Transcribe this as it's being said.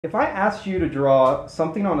If I asked you to draw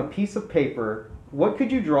something on a piece of paper, what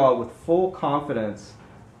could you draw with full confidence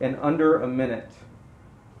in under a minute?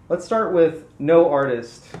 Let's start with no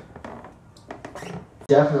artist.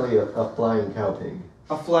 Definitely a flying cow pig.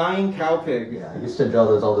 A flying cow pig. Yeah, I used to draw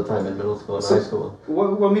those all the time in middle school and high school.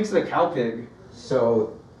 What makes it a cow pig?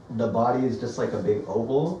 So the body is just like a big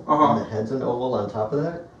oval, and the head's an oval on top of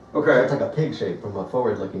that. Okay. So it's like a pig shape from a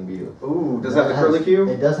forward-looking view. Ooh, does it have the curly Q?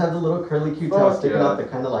 It does have the little curly Q tail sticking out the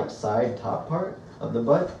kind of like side top part of the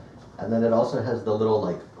butt, and then it also has the little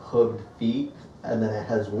like hooved feet, and then it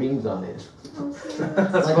has wings on it.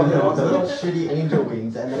 That's like little shitty angel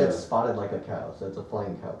wings, and then it's spotted like a cow, so it's a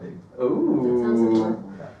flying cow pig. Ooh. That sounds like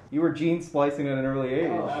fun. You were gene splicing at an early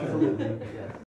age. Oh, absolutely. Yeah.